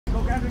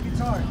grab your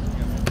guitar.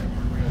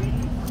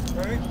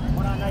 Ready?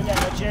 Hold on, not yet.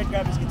 Let Jared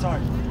grab his guitar.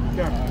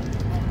 Go.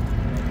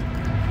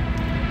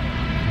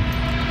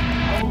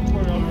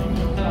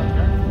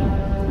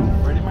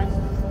 Ready, Mike?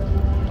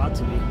 About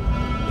to be.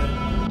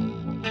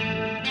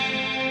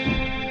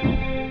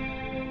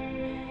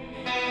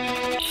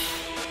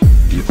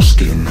 Your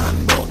skin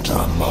and not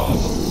I'm all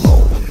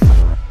alone.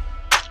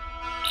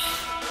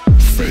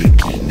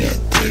 Faking it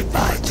day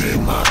by day,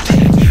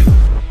 marking you.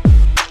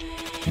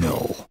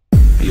 No,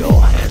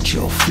 your hands,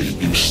 your feet,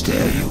 you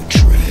stare, you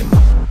dream.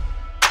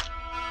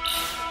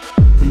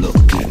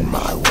 Looking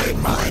my way,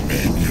 my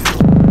name, you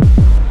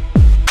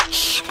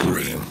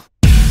scream.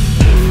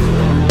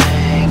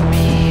 Make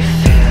me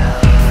feel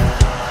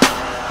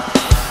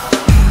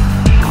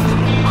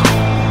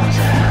cold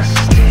as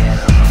steel,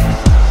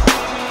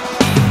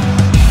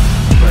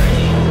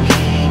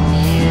 bringing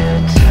you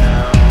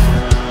down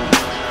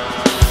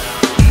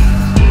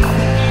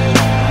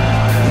without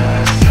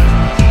a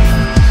song.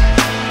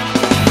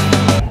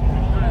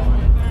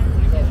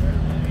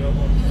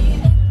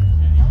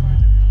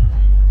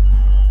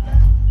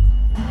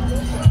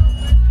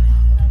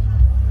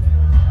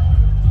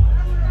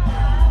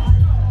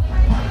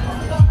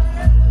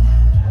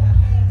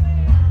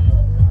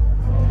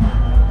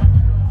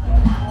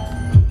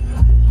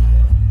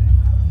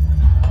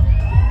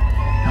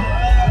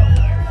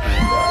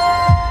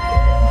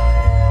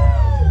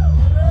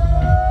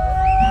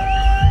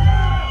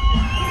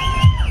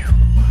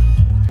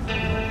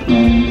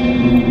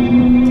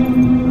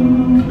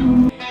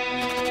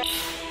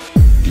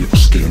 Your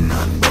skin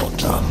and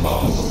not I'm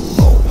all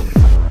alone.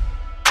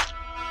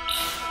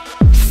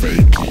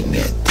 Faking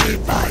it day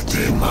by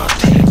day,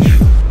 marking you.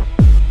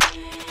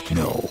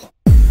 No,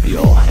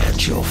 your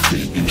hands, your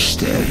feet, you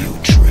stare, you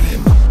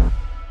dream.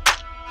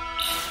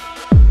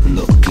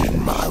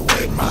 Looking my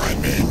way, my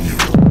name, you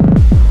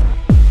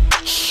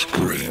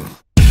scream.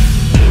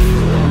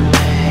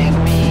 Make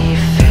me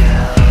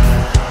feel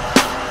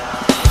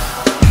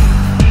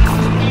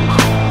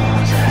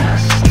cold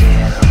as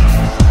steel,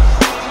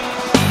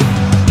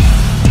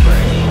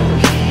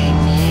 bringing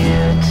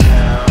you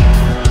down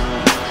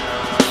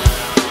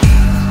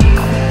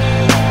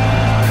without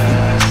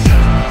a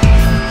song.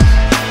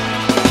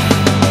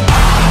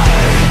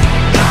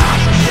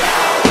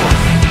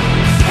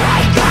 I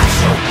got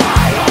you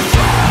by your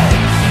thread.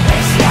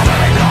 It's never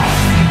enough.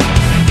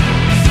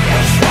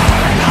 It's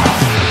never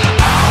enough.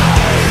 I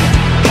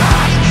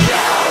got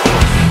you.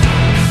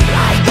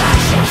 I got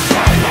you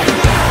saying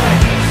red.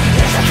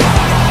 It's a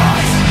color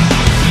voice.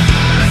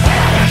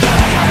 And you're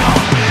killing it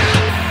all.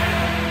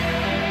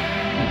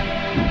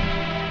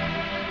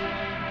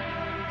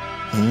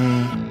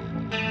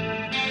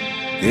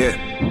 Yeah.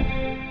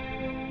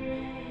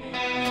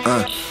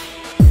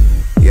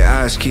 Your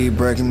eyes keep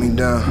breaking me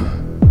down.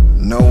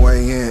 No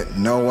way in,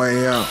 no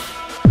way out.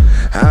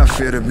 How I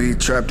feel to be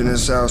trapped in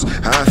this house.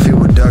 How I feel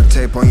with duct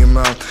tape on your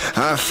mouth.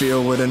 How I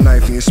feel with a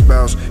knife in your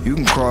spouse. You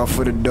can crawl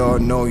for the door,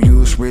 no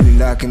use, really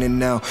locking it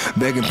now.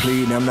 Begging,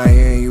 pleading, I'm not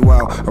hearing you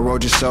out. I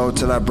rode your soul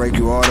till I break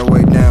you all the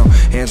way down.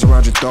 Hands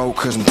around your throat,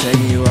 cause I'm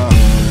taking you out. You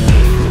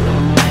keep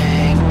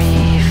running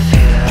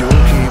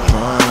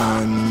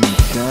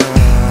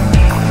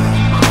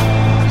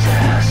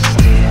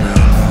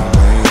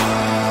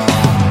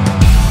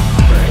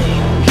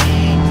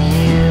me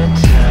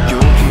down. You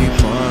keep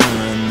running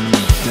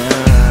me down.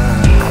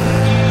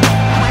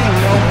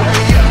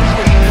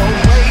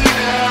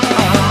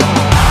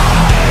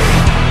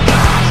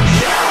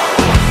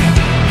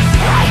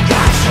 I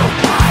got you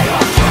by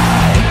your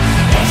thread.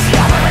 It's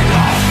never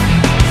enough.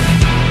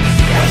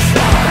 It's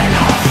never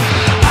enough.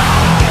 I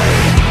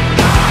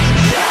got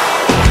you.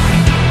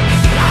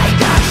 I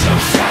got you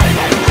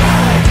saying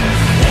red.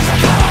 It's a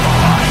color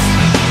voice.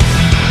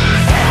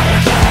 And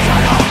you're killing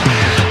it all.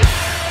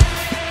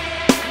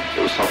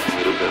 It was something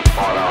that had been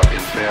thought out in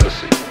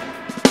fantasy,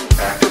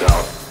 acted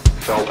out,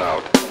 felt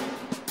out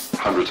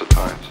hundreds of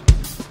times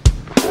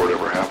before it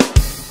ever happened.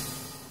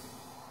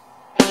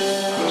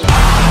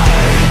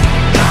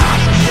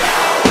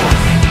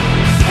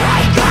 I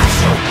got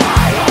you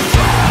by your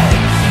thread.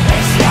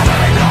 It's never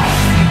enough.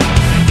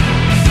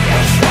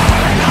 It's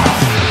never enough.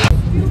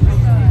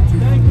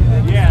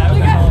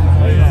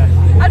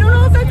 I don't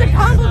know if that's a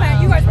compliment.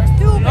 You guys were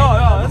stupid.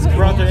 That's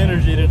brought their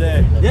energy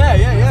today. Yeah.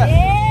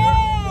 Yeah.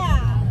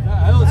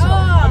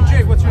 I'm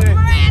Jake. What's your name?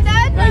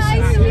 Miranda,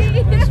 nice to meet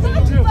you.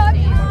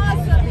 Fucking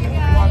awesome, you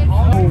guys.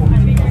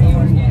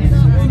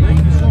 Thank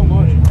you so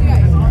much.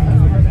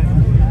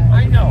 I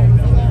know.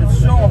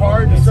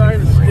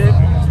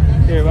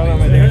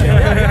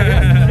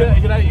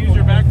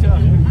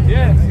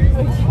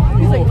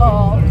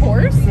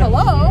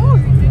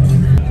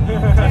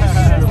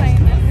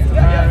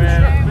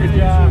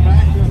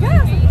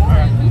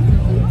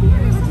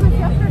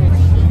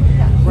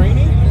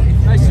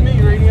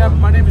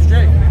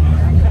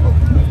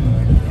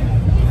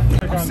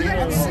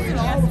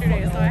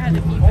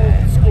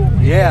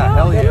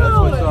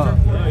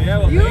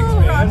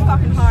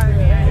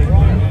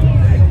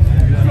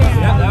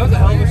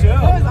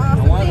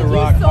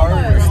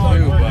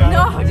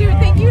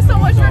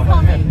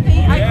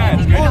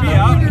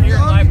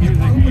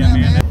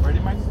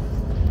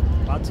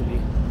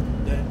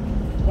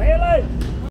 Bailey!